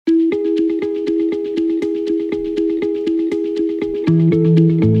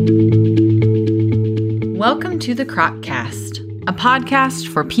Welcome to the Kroc-Cast, a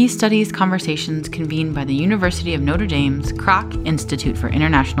podcast for peace studies conversations convened by the University of Notre Dame's Kroc Institute for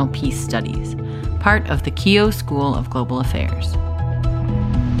International Peace Studies, part of the Keough School of Global Affairs.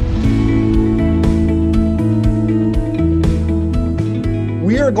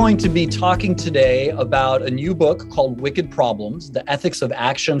 We are going to be talking today about a new book called Wicked Problems, The Ethics of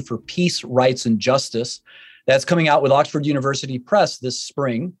Action for Peace, Rights, and Justice that's coming out with Oxford University Press this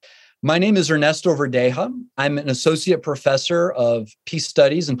spring. My name is Ernesto Verdeja. I'm an associate professor of peace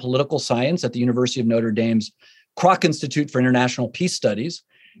studies and political science at the University of Notre Dame's Kroc Institute for International Peace Studies,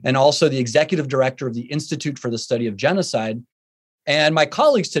 and also the executive director of the Institute for the Study of Genocide. And my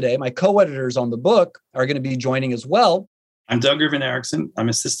colleagues today, my co-editors on the book, are going to be joining as well. I'm Doug Irvin Erickson. I'm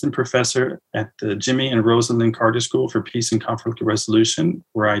assistant professor at the Jimmy and Rosalind Carter School for Peace and Conflict Resolution,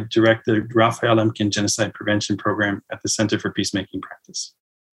 where I direct the Raphael Lemkin Genocide Prevention Program at the Center for Peacemaking Practice.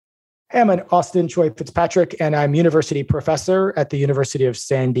 Hey, I'm Austin Choi Fitzpatrick, and I'm university professor at the University of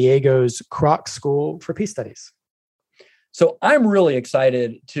San Diego's Kroc School for Peace Studies. So I'm really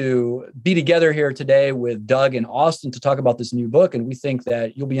excited to be together here today with Doug and Austin to talk about this new book, and we think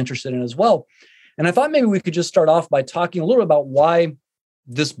that you'll be interested in it as well. And I thought maybe we could just start off by talking a little bit about why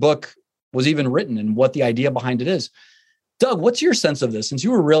this book was even written and what the idea behind it is. Doug, what's your sense of this, since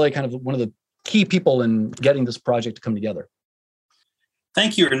you were really kind of one of the key people in getting this project to come together?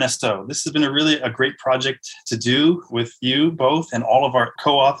 Thank you, Ernesto. This has been a great project to do with you both and all of our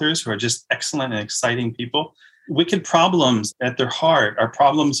co-authors who are just excellent and exciting people. Wicked Problems at their heart are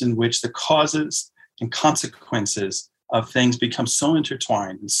problems in which the causes and consequences of things become so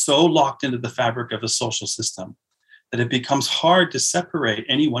intertwined and so locked into the fabric of a social system that it becomes hard to separate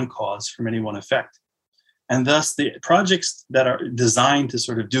any one cause from any one effect. And thus, the projects that are designed to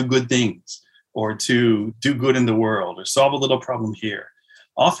sort of do good things or to do good in the world or solve a little problem here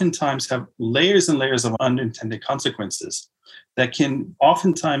oftentimes have layers and layers of unintended consequences that can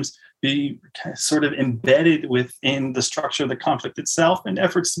oftentimes be sort of embedded within the structure of the conflict itself, and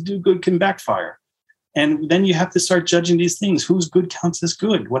efforts to do good can backfire. And then you have to start judging these things. Whose good counts as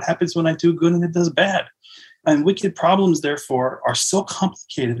good? What happens when I do good and it does bad? And wicked problems, therefore, are so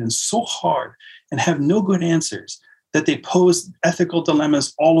complicated and so hard and have no good answers that they pose ethical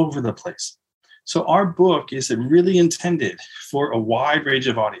dilemmas all over the place. So our book is really intended for a wide range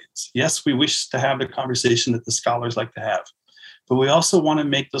of audience. Yes, we wish to have the conversation that the scholars like to have, but we also want to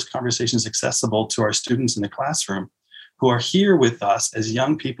make those conversations accessible to our students in the classroom who are here with us as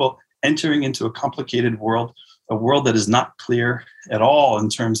young people entering into a complicated world, a world that is not clear at all in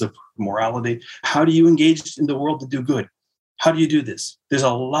terms of morality. How do you engage in the world to do good? How do you do this? There's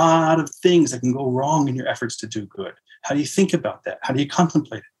a lot of things that can go wrong in your efforts to do good. How do you think about that? How do you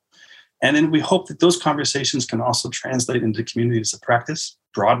contemplate it? And then we hope that those conversations can also translate into communities of practice,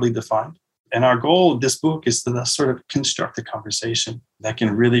 broadly defined. And our goal of this book is to sort of construct a conversation that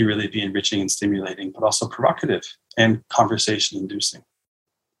can really, really be enriching and stimulating, but also provocative and conversation-inducing.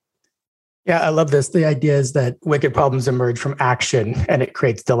 Yeah, I love this. The idea is that wicked problems emerge from action, and it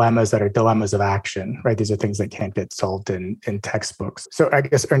creates dilemmas that are dilemmas of action, right? These are things that can't get solved in textbooks. So I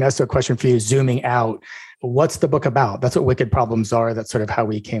guess, Ernesto, a question for you, zooming out, what's the book about? That's what wicked problems are. That's sort of how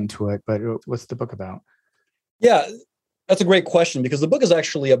we came to it. But what's the book about? Yeah, that's a great question, because the book is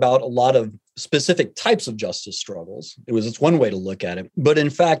actually about a lot of specific types of justice struggles. It's one way to look at it. But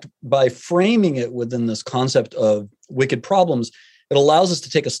in fact, by framing it within this concept of wicked problems, it allows us to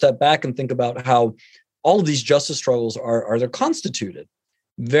take a step back and think about how all of these justice struggles they're constituted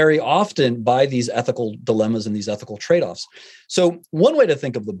very often by these ethical dilemmas and these ethical trade-offs. So one way to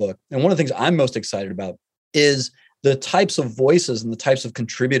think of the book, and one of the things I'm most excited about, is the types of voices and the types of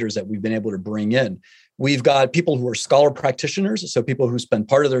contributors that we've been able to bring in. We've got people who are scholar practitioners, so people who spend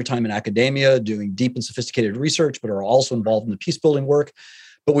part of their time in academia doing deep and sophisticated research, but are also involved in the peace building work.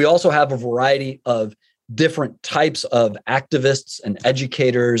 But we also have a variety of different types of activists and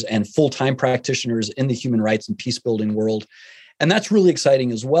educators and full-time practitioners in the human rights and peace building world. And that's really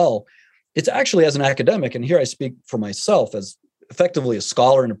exciting as well. It's actually, as an academic, and here I speak for myself as effectively a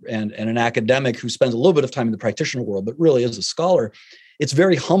scholar and an academic who spends a little bit of time in the practitioner world, but really is a scholar, it's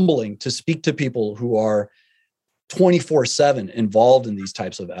very humbling to speak to people who are 24/7 involved in these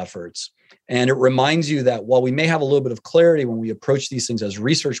types of efforts. And it reminds you that while we may have a little bit of clarity when we approach these things as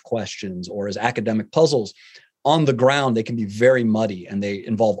research questions or as academic puzzles, on the ground, they can be very muddy and they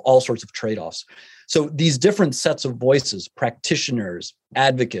involve all sorts of trade-offs. So these different sets of voices, practitioners,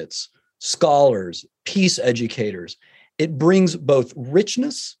 advocates, scholars, peace educators, it brings both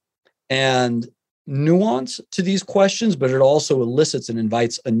richness and nuance to these questions, but it also elicits and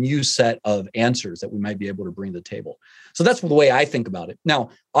invites a new set of answers that we might be able to bring to the table. So that's the way I think about it. Now,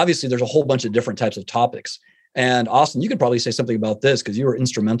 obviously, there's a whole bunch of different types of topics. And Austin, you could probably say something about this because you were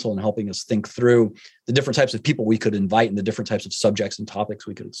instrumental in helping us think through the different types of people we could invite and the different types of subjects and topics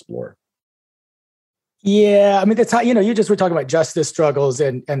we could explore. Yeah, I mean, that's how, you just were talking about justice struggles,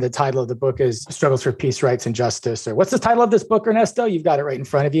 and the title of the book is Struggles for Peace, Rights, and Justice. Or what's the title of this book, Ernesto? You've got it right in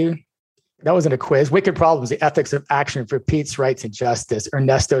front of you. That wasn't a quiz. Wicked Problems, the Ethics of Action for Peace, Rights, and Justice.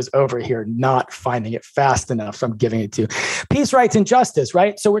 Ernesto's over here not finding it fast enough, so I'm giving it to you. Peace, Rights, and Justice,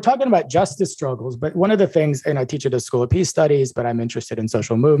 right? So we're talking about justice struggles, but one of the things, and I teach at a School of Peace Studies, but I'm interested in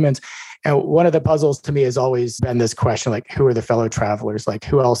social movements. And one of the puzzles to me has always been this question, like, who are the fellow travelers? Like,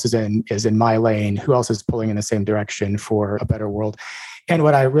 who else is in my lane? Who else is pulling in the same direction for a better world? And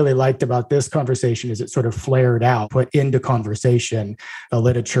what I really liked about this conversation is it sort of flared out, put into conversation the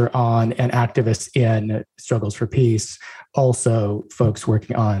literature on and activists in struggles for peace, also folks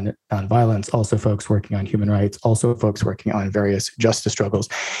working on nonviolence, also folks working on human rights, also folks working on various justice struggles.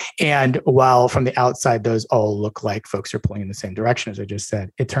 And while from the outside, those all look like folks are pulling in the same direction, as I just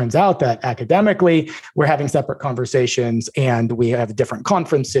said, it turns out that academically, we're having separate conversations and we have different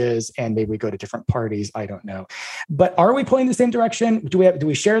conferences and maybe we go to different parties. I don't know. But are we pulling in the same direction? Do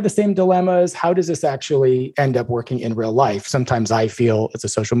we share the same dilemmas? How does this actually end up working in real life? Sometimes I feel, as a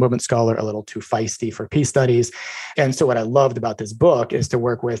social movement scholar, a little too feisty for peace studies. And so what I loved about this book is to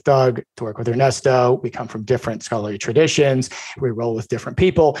work with Doug, to work with Ernesto. We come from different scholarly traditions. We roll with different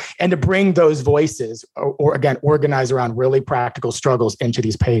people, and to bring those voices or again, organize around really practical struggles into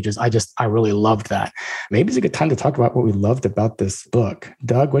these pages. I really loved that. Maybe it's a good time to talk about what we loved about this book.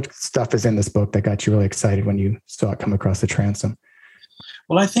 Doug, what stuff is in this book that got you really excited when you saw it come across the transom?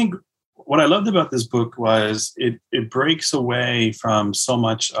 Well, I think what I loved about this book was it breaks away from so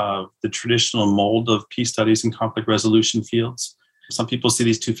much of the traditional mold of peace studies and conflict resolution fields. Some people see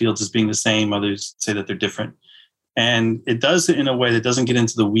these two fields as being the same, others say that they're different. And it does it in a way that doesn't get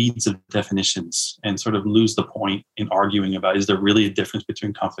into the weeds of definitions and sort of lose the point in arguing about, is there really a difference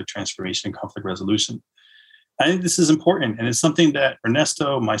between conflict transformation and conflict resolution? I think this is important, and it's something that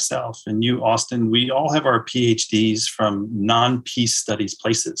Ernesto, myself, and you, Austin, we all have our PhDs from non-peace studies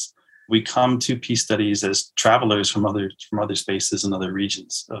places. We come to peace studies as travelers from other spaces and other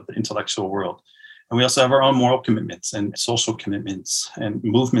regions of the intellectual world. And we also have our own moral commitments and social commitments and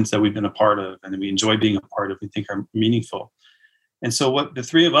movements that we've been a part of and that we enjoy being a part of, we think are meaningful. And so what the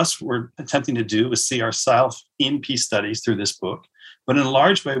three of us were attempting to do was see ourselves in peace studies through this book. But in a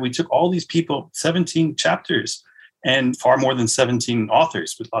large way, we took all these people, 17 chapters, and far more than 17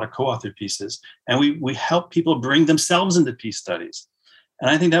 authors with a lot of co-authored pieces. And we helped people bring themselves into peace studies. And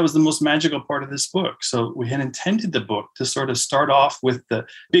I think that was the most magical part of this book. So we had intended the book to sort of start off with the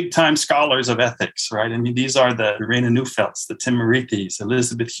big time scholars of ethics, right? I mean, these are the Irena Neufels, the Tim Marithis,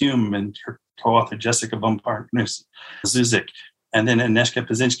 Elizabeth Hume, and her co-author Jessica von Park-Zuzik, and then Agnieszka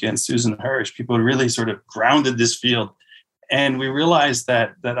Pazinska and Susan Hirsch. People really sort of grounded this field. And we realized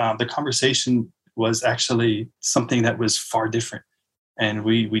that the conversation was actually something that was far different. And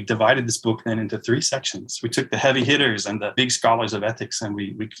we divided this book then into 3 sections. We took the heavy hitters and the big scholars of ethics, and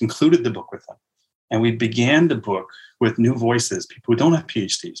we concluded the book with them. And we began the book with new voices, people who don't have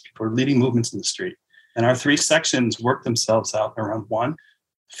PhDs, people who are leading movements in the street. And our 3 sections work themselves out around one.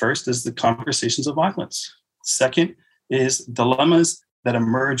 First is the conversations of violence. Second is dilemmas that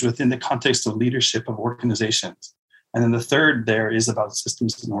emerge within the context of leadership of organizations. And then the third there is about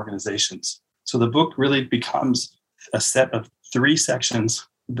systems and organizations. So the book really becomes a set of 3 sections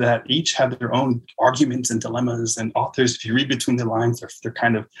that each have their own arguments and dilemmas, and authors, if you read between the lines, they're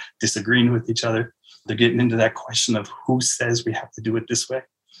kind of disagreeing with each other. They're getting into that question of who says we have to do it this way.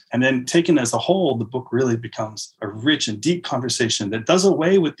 And then taken as a whole, the book really becomes a rich and deep conversation that does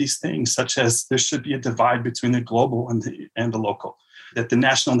away with these things, such as there should be a divide between the global and the local, that the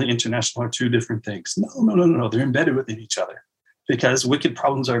national and the international are 2 different things. No. They're embedded within each other, because wicked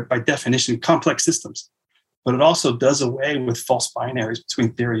problems are, by definition, complex systems. But it also does away with false binaries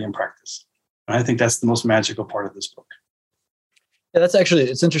between theory and practice. And I think that's the most magical part of this book. Yeah,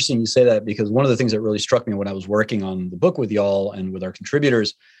 it's interesting you say that, because one of the things that really struck me when I was working on the book with y'all and with our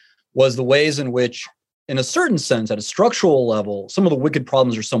contributors was the ways in which, in a certain sense, at a structural level, some of the wicked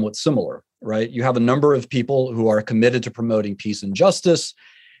problems are somewhat similar, right? You have a number of people who are committed to promoting peace and justice.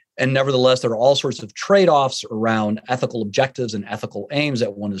 And nevertheless, there are all sorts of trade-offs around ethical objectives and ethical aims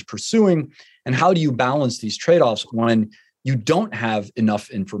that one is pursuing. And how do you balance these trade-offs when you don't have enough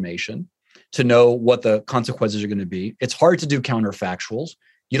information to know what the consequences are going to be? It's hard to do counterfactuals.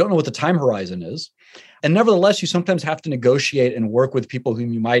 You don't know what the time horizon is. And nevertheless, you sometimes have to negotiate and work with people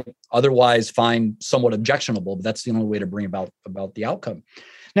whom you might otherwise find somewhat objectionable, but that's the only way to bring about the outcome.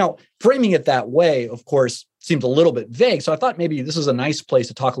 Now, framing it that way, of course, seems a little bit vague. So I thought maybe this is a nice place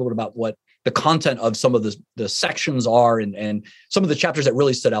to talk a little bit about what the content of some of the sections are and some of the chapters that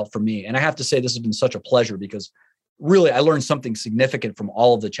really stood out for me. And I have to say, this has been such a pleasure because really I learned something significant from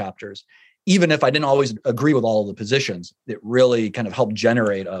all of the chapters. Even if I didn't always agree with all of the positions, it really kind of helped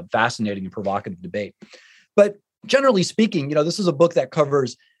generate a fascinating and provocative debate. But generally speaking, this is a book that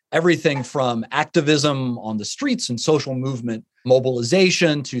covers everything from activism on the streets and social movement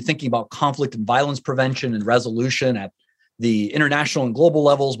mobilization to thinking about conflict and violence prevention and resolution at the international and global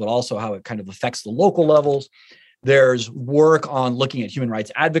levels, but also how it kind of affects the local levels. There's work on looking at human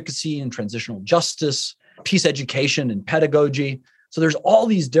rights advocacy and transitional justice, peace education and pedagogy. So there's all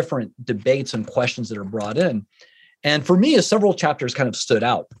these different debates and questions that are brought in. And for me, several chapters kind of stood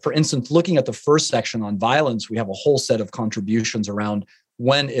out. For instance, looking at the first section on violence, we have a whole set of contributions around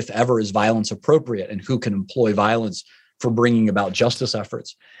when, if ever, is violence appropriate and who can employ violence for bringing about justice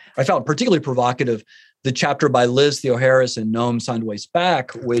efforts. I found particularly provocative the chapter by Liz Theoharis and Noam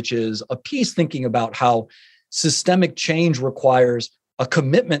Sandweiss-Bach, which is a piece thinking about how systemic change requires a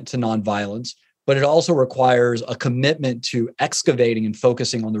commitment to nonviolence, but it also requires a commitment to excavating and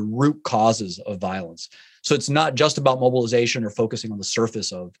focusing on the root causes of violence. So it's not just about mobilization or focusing on the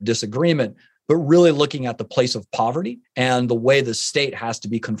surface of disagreement, but really looking at the place of poverty and the way the state has to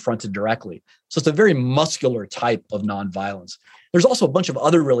be confronted directly. So it's a very muscular type of nonviolence. There's also a bunch of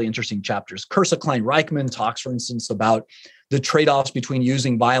other really interesting chapters. Kirsa Klein-Reichman talks, for instance, about the trade-offs between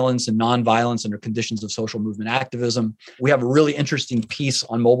using violence and nonviolence under conditions of social movement activism. We have a really interesting piece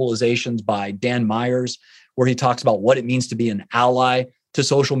on mobilizations by Dan Myers, where he talks about what it means to be an ally to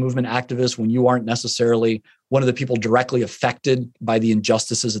social movement activists when you aren't necessarily one of the people directly affected by the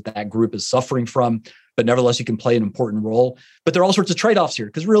injustices that group is suffering from, but nevertheless, you can play an important role. But there are all sorts of trade-offs here,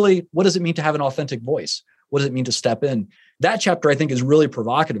 because really, what does it mean to have an authentic voice? What does it mean to step in? That chapter, I think, is really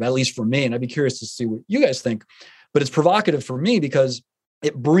provocative, at least for me, and I'd be curious to see what you guys think. But it's provocative for me because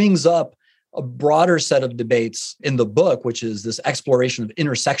it brings up a broader set of debates in the book, which is this exploration of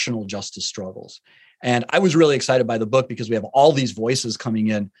intersectional justice struggles. And I was really excited by the book because we have all these voices coming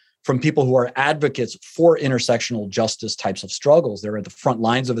in from people who are advocates for intersectional justice types of struggles. They're at the front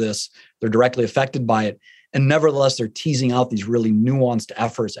lines of this. They're directly affected by it. And nevertheless, they're teasing out these really nuanced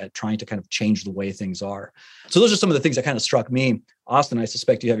efforts at trying to kind of change the way things are. So those are some of the things that kind of struck me. Austin, I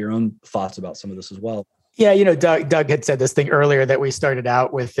suspect you have your own thoughts about some of this as well. Yeah, Doug had said this thing earlier that we started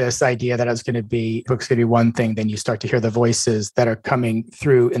out with this idea that book's going to be one thing, then you start to hear the voices that are coming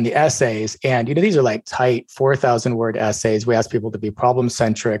through in the essays. And, these are like tight 4,000 word essays. We ask people to be problem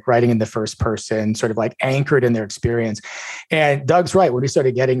centric, writing in the first person, sort of like anchored in their experience. And Doug's right. When we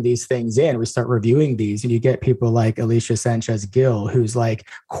started getting these things in, we start reviewing these and you get people like Alicia Sanchez-Gill, who's like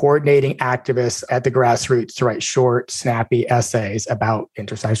coordinating activists at the grassroots to write short, snappy essays about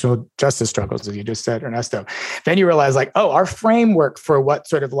intersectional justice struggles, as you just said, Ernesto. Then you realize our framework for what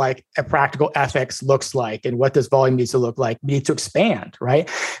sort of like a practical ethics looks like and what this volume needs to look like needs to expand, right?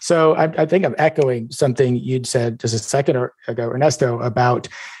 So I think I'm echoing something you'd said just a second ago, Ernesto, about,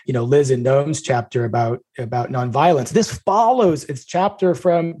 Liz and Noam's chapter about nonviolence. This follows its chapter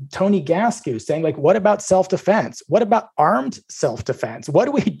from Tony Gasku saying, what about self-defense? What about armed self-defense? What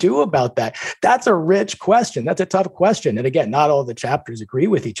do we do about that? That's a rich question. That's a tough question. And again, not all the chapters agree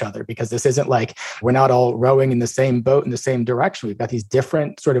with each other because this isn't like we're not all rowing in the same boat in the same direction. We've got these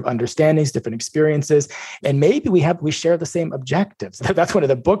different sort of understandings, different experiences, and maybe we share the same objectives. That's one of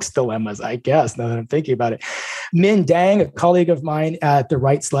the book's dilemmas, I guess, now that I'm thinking about it. Minh Dang, a colleague of mine at the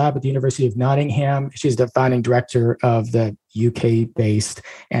Rights Lab at the University of Nottingham, she's the founding director of the UK-based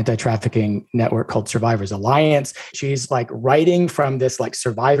anti-trafficking network called Survivors Alliance. She's writing from this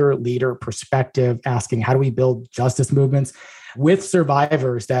survivor leader perspective, asking how do we build justice movements with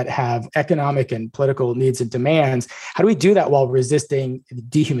survivors that have economic and political needs and demands? How do we do that while resisting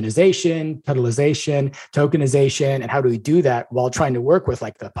dehumanization, pedalization, tokenization? And how do we do that while trying to work with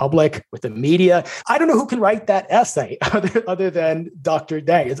the public, with the media? I don't know who can write that essay other than Dr.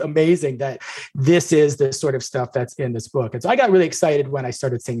 Dang. It's amazing that this is the sort of stuff that's in this book. And so I got really excited when I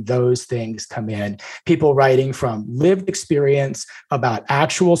started seeing those things come in. People writing from lived experience about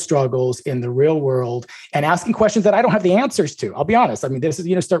actual struggles in the real world and asking questions that I don't have the answers to. I'll be honest. I mean, this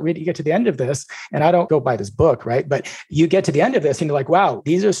is, start reading, you get to the end of this, and I don't go by this book, right? But you get to the end of this and you're like, wow,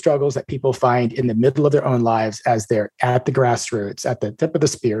 these are struggles that people find in the middle of their own lives as they're at the grassroots, at the tip of the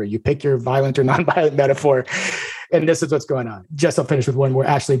spear. You pick your violent or nonviolent metaphor. And this is what's going on. Just I'll finish with one more.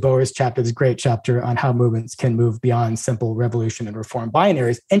 Ashley Bower's chapter, this great chapter on how movements can move beyond simple revolution and reform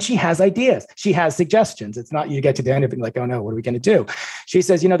binaries. And she has ideas. She has suggestions. It's not you get to the end of it like, oh no, what are we going to do? She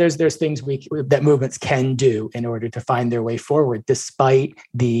says, there's things that movements can do in order to find their way forward, despite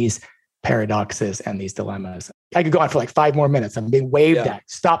these paradoxes and these dilemmas. I could go on for like 5 more minutes. I'm being waved at.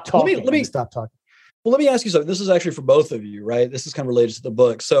 Stop talking. Let me stop talking. Well, let me ask you something. This is actually for both of you, right? This is kind of related to the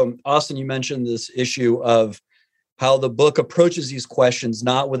book. So, Austin, you mentioned this issue of how the book approaches these questions,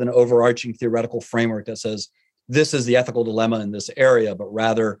 not with an overarching theoretical framework that says, this is the ethical dilemma in this area, but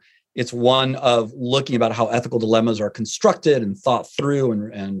rather it's one of looking about how ethical dilemmas are constructed and thought through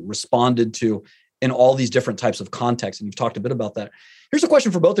and responded to in all these different types of contexts. And you've talked a bit about that. Here's a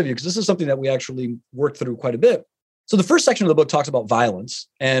question for both of you, because this is something that we actually worked through quite a bit. So the first section of the book talks about violence,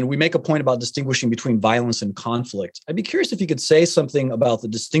 and we make a point about distinguishing between violence and conflict. I'd be curious if you could say something about the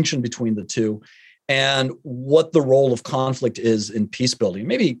distinction between the two and what the role of conflict is in peace building.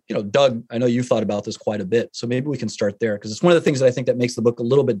 Maybe, Doug, I know you've thought about this quite a bit, so maybe we can start there, because it's one of the things that I think that makes the book a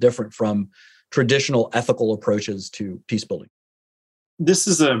little bit different from traditional ethical approaches to peace building. This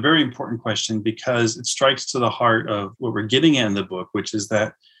is a very important question because it strikes to the heart of what we're getting at in the book, which is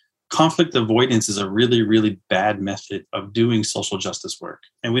that conflict avoidance is a really, really bad method of doing social justice work.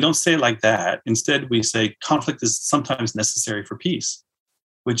 And we don't say it like that. Instead, we say conflict is sometimes necessary for peace,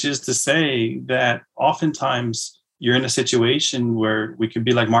 which is to say that oftentimes you're in a situation where we could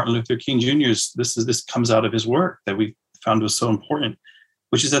be like Martin Luther King Jr.'s, this comes out of his work that we found was so important,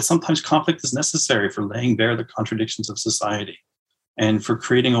 which is that sometimes conflict is necessary for laying bare the contradictions of society and for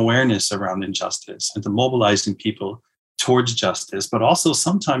creating awareness around injustice and to mobilizing people towards justice. But also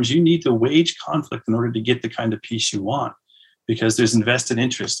sometimes you need to wage conflict in order to get the kind of peace you want, because there's invested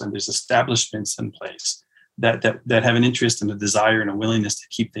interest and there's establishments in place that have an interest and a desire and a willingness to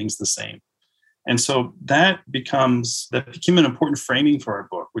keep things the same. And so that became an important framing for our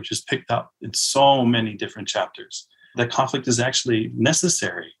book, which is picked up in so many different chapters, that conflict is actually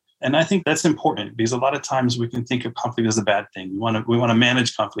necessary. And I think that's important because a lot of times we can think of conflict as a bad thing. We want to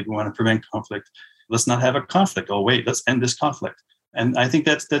manage conflict. We want to prevent conflict. Let's not have a conflict. Oh, wait, let's end this conflict. And I think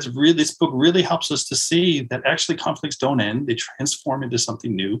that's really, this book really helps us to see that actually conflicts don't end. They transform into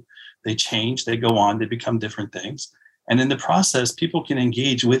something new. They change, they go on, they become different things. And in the process, people can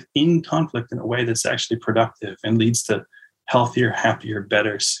engage within conflict in a way that's actually productive and leads to healthier, happier,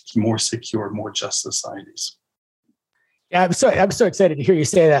 better, more secure, more just societies. Yeah, I'm so excited to hear you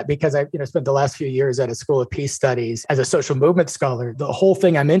say that, because I spent the last few years at a School of Peace Studies as a social movement scholar. The whole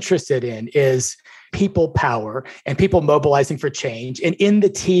thing I'm interested in is people power and people mobilizing for change, and in the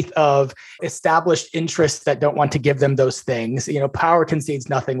teeth of established interests that don't want to give them those things. Power concedes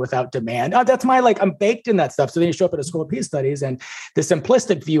nothing without demand. That's I'm baked in that stuff. So then you show up at a School of Peace Studies, and the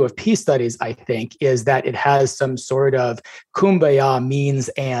simplistic view of peace studies, I think, is that it has some sort of kumbaya means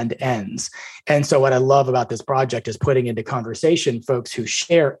and ends. And so what I love about this project is putting into conversation folks who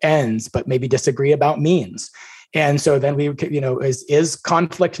share ends, but maybe disagree about means. And so then is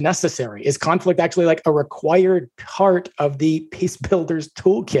conflict necessary? Is conflict actually like a required part of the peace builders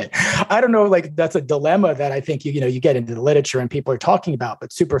toolkit? I don't know, that's a dilemma that I think, you get into the literature and people are talking about,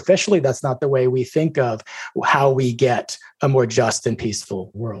 but superficially, that's not the way we think of how we get a more just and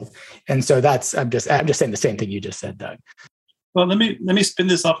peaceful world. And so I'm just saying the same thing you just said, Doug. Well, let me spin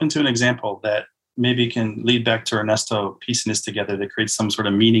this off into an example that maybe can lead back to Ernesto piecing this together that creates some sort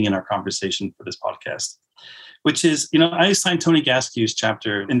of meaning in our conversation for this podcast, which is, I assigned Tony Gaskew's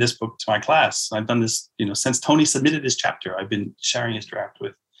chapter in this book to my class. I've done this, since Tony submitted his chapter. I've been sharing his draft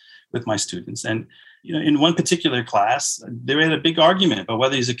with my students. And, in one particular class, they had a big argument about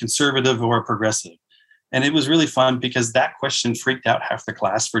whether he's a conservative or a progressive. And it was really fun because that question freaked out half the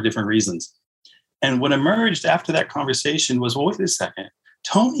class for different reasons. And what emerged after that conversation was, well, wait a second,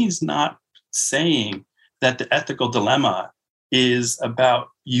 Tony's not saying that the ethical dilemma is about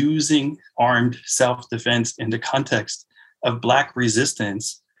using armed self-defense in the context of Black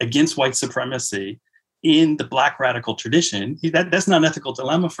resistance against white supremacy in the Black radical tradition. That's not an ethical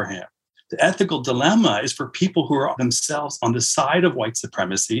dilemma for him. The ethical dilemma is for people who are themselves on the side of white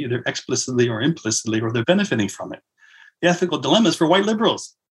supremacy, either explicitly or implicitly, or they're benefiting from it. The ethical dilemma is for white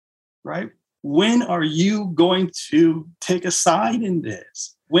liberals, right? When are you going to take a side in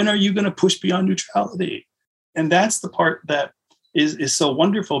this? When are you going to push beyond neutrality? And that's the part that is so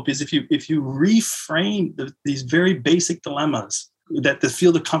wonderful, because if you reframe these very basic dilemmas that the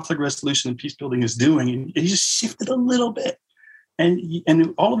field of conflict resolution and peace building is doing, and you just shift it a little bit,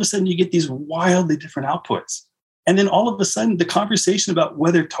 and all of a sudden you get these wildly different outputs. And then all of a sudden the conversation about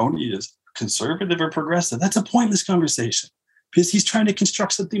whether Tony is conservative or progressive, that's a pointless conversation, because he's trying to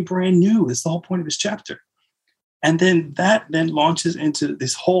construct something brand new. That's the whole point of his chapter. And then that then launches into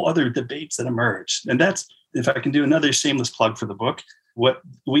this whole other debates that emerge. And that's, if I can do another shameless plug for the book, what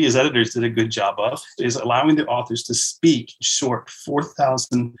we as editors did a good job of is allowing the authors to speak short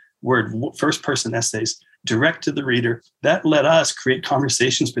 4,000 word first person essays direct to the reader. That let us create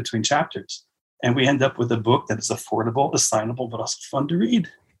conversations between chapters. And we end up with a book that is affordable, assignable, but also fun to read.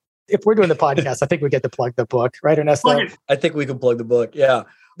 If we're doing the podcast, I think we get to plug the book, right, Ernesto? I think we can plug the book. Yeah,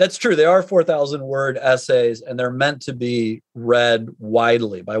 that's true. They are 4,000 word essays, and they're meant to be read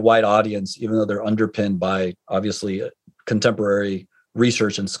widely by a wide audience, even though they're underpinned by, obviously, contemporary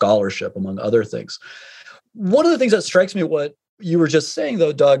research and scholarship, among other things. One of the things that strikes me, what you were just saying,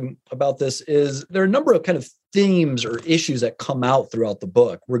 though, Doug, about this is there are a number of kind of themes or issues that come out throughout the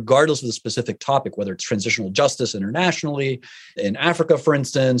book, regardless of the specific topic, whether it's transitional justice internationally, in Africa, for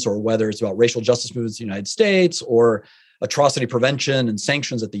instance, or whether it's about racial justice movements in the United States, or atrocity prevention and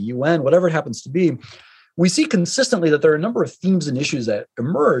sanctions at the UN, whatever it happens to be. We see consistently that there are a number of themes and issues that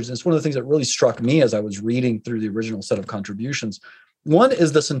emerge. And it's one of the things that really struck me as I was reading through the original set of contributions. One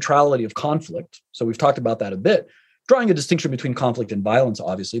is the centrality of conflict. So we've talked about that a bit, drawing a distinction between conflict and violence,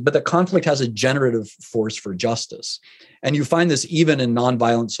 obviously, but that conflict has a generative force for justice. And you find this even in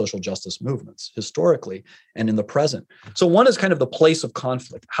nonviolent social justice movements, historically and in the present. So one is kind of the place of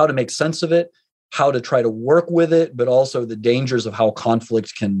conflict, how to make sense of it, how to try to work with it, but also the dangers of how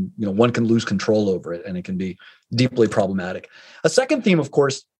conflict can, one can lose control over it, and it can be deeply problematic. A second theme, of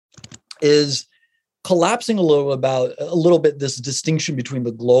course, is collapsing a little bit this distinction between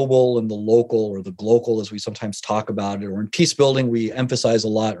the global and the local, or the glocal as we sometimes talk about it, or in peace building, we emphasize a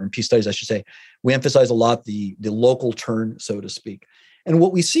lot, or in peace studies, I should say, we emphasize a lot the local turn, so to speak. And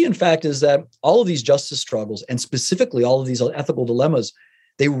what we see, in fact, is that all of these justice struggles, and specifically all of these ethical dilemmas,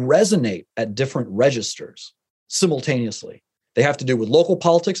 they resonate at different registers simultaneously. They have to do with local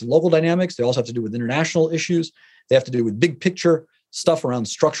politics and local dynamics. They also have to do with international issues. They have to do with big picture stuff around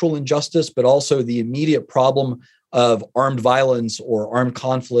structural injustice, but also the immediate problem of armed violence or armed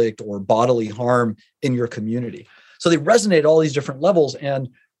conflict or bodily harm in your community. So they resonate at all these different levels. And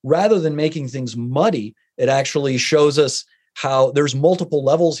rather than making things muddy, it actually shows us how there's multiple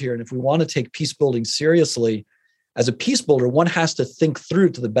levels here. And if we want to take peace building seriously, as a peace builder, one has to think through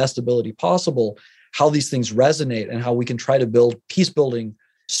to the best ability possible how these things resonate and how we can try to build peace building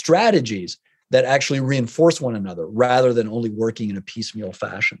strategies that actually reinforce one another rather than only working in a piecemeal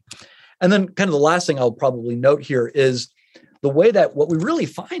fashion. And then kind of the last thing I'll probably note here is the way that what we really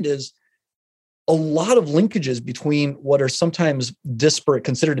find is a lot of linkages between what are sometimes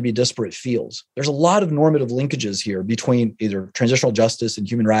considered to be disparate fields. There's a lot of normative linkages here between either transitional justice and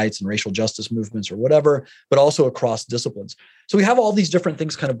human rights and racial justice movements or whatever, but also across disciplines. So we have all these different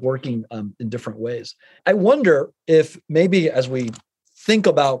things kind of working in different ways. I wonder if maybe as we think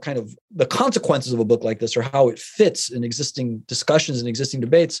about kind of the consequences of a book like this or how it fits in existing discussions and existing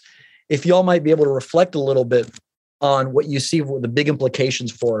debates, if y'all might be able to reflect a little bit on what you see the big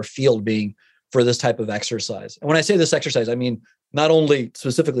implications for our field being for this type of exercise. And when I say this exercise, I mean not only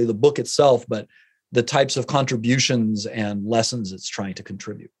specifically the book itself, but the types of contributions and lessons it's trying to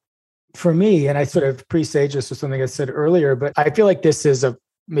contribute. For me, and I sort of presage this with something I said earlier, but I feel like this is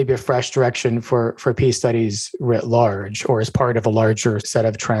maybe a fresh direction for peace studies writ large, or as part of a larger set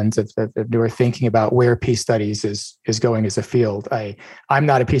of trends that we're thinking about where peace studies is going as a field. I'm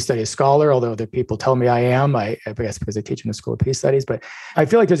not a peace studies scholar, although other people tell me I am. I guess because I teach in the School of Peace Studies, but I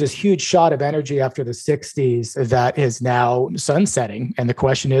feel like there's this huge shot of energy after the 60s that is now sunsetting. And the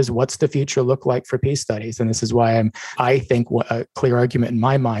question is, what's the future look like for peace studies? And this is why I think a clear argument in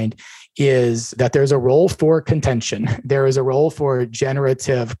my mind is that there's a role for contention. There is a role for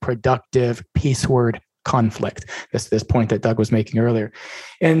generative, productive, peaceward conflict. This point that Doug was making earlier.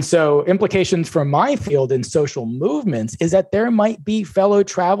 And so implications from my field in social movements is that there might be fellow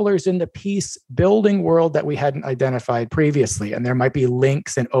travelers in the peace building world that we hadn't identified previously. And there might be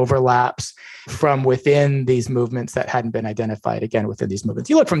links and overlaps from within these movements that hadn't been identified, again, within these movements.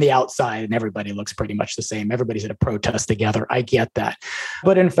 You look from the outside and everybody looks pretty much the same. Everybody's at a protest together. I get that.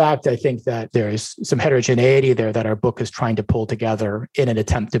 But in fact, I think that there is some heterogeneity there that our book is trying to pull together in an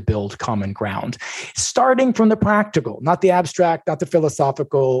attempt to build common ground, starting from the practical, not the abstract, not the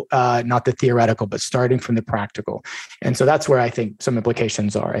philosophical, not the theoretical, but starting from the practical. And so that's where I think some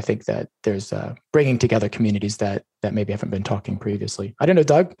implications are. I think that there's bringing together communities that maybe haven't been talking previously. I don't know,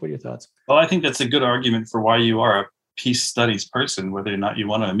 Doug, what are your thoughts? Well, I think that's a good argument for why you are a peace studies person, whether or not you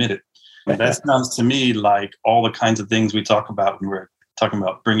want to admit it. That sounds to me like all the kinds of things we talk about when we're talking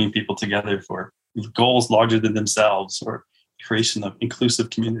about bringing people together for goals larger than themselves or creation of inclusive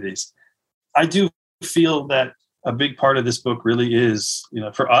communities. I do feel that a big part of this book really is,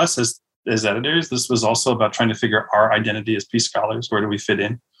 for us as as editors. This was also about trying to figure our identity as peace scholars. Where do we fit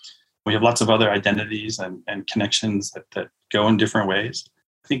in? We have lots of other identities and connections that go in different ways.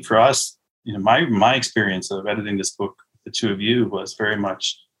 I think for us, my experience of editing this book, the two of you, was very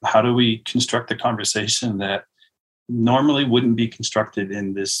much how do we construct a conversation that normally wouldn't be constructed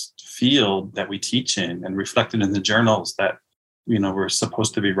in this field that we teach in and reflected in the journals that we're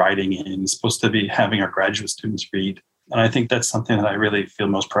supposed to be writing in, supposed to be having our graduate students read. And I think that's something that I really feel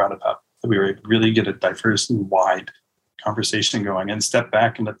most proud about, that we were able to really get a diverse and wide conversation going and step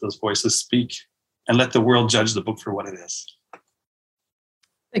back and let those voices speak and let the world judge the book for what it is.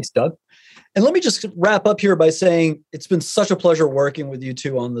 Thanks, Doug. And let me just wrap up here by saying it's been such a pleasure working with you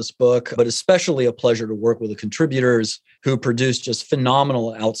two on this book, but especially a pleasure to work with the contributors who produced just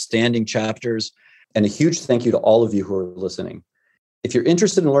phenomenal, outstanding chapters. And a huge thank you to all of you who are listening. If you're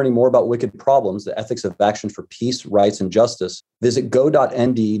interested in learning more about Wicked Problems, the ethics of action for peace, rights, and justice, visit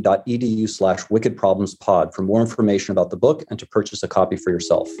go.nd.edu/wickedproblemspod for more information about the book and to purchase a copy for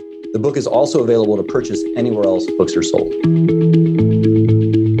yourself. The book is also available to purchase anywhere else books are sold.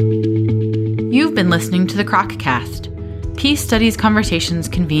 You've been listening to the Croccast, Peace Studies conversations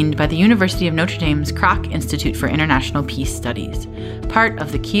convened by the University of Notre Dame's Kroc Institute for International Peace Studies, part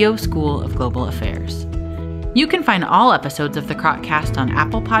of the Keough School of Global Affairs. You can find all episodes of the Croccast on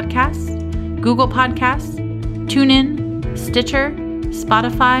Apple Podcasts, Google Podcasts, TuneIn, Stitcher,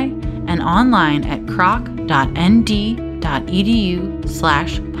 Spotify, and online at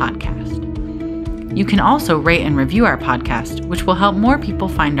kroc.nd.edu/podcast. You can also rate and review our podcast, which will help more people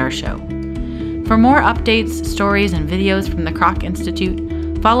find our show. For more updates, stories, and videos from the Kroc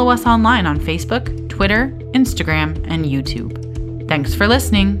Institute, follow us online on Facebook, Twitter, Instagram, and YouTube. Thanks for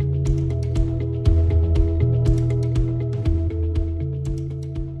listening.